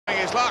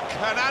his luck,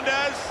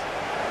 Hernandez.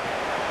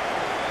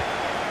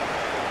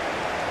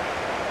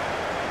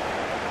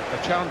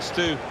 A chance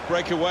to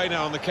break away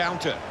now on the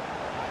counter.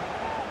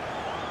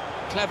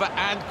 Clever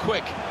and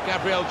quick,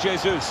 Gabriel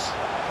Jesus.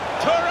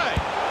 Toure!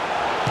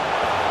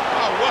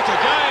 Oh, what a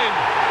game!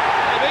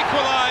 They've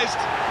equalised.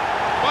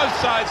 Both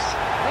sides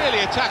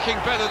really attacking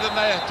better than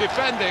they're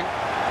defending.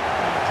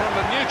 From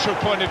a neutral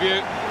point of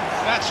view,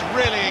 that's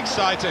really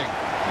exciting.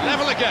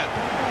 Level again.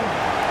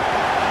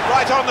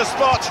 Right on the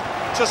spot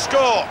to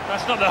score.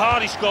 That's not the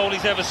hardest goal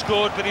he's ever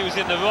scored, but he was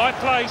in the right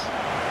place.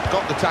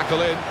 Got the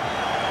tackle in.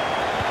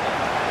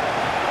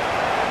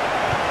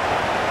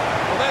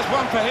 Well, there's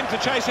one for him to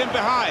chase him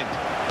behind.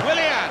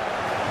 Willian,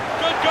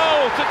 good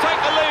goal to take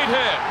the lead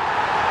here.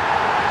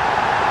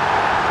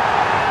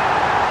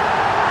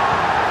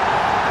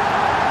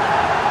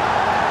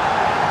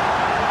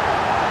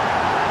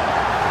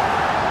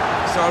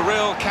 So a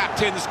real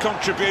captain's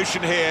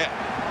contribution here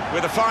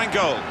with a fine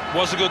goal.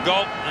 Was a good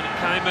goal, and it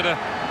came at a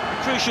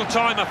crucial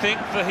time, I think,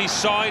 for his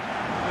side.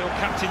 Real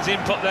captain's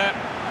input there.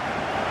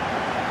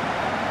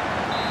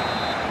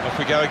 Off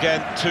we go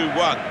again,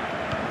 2-1.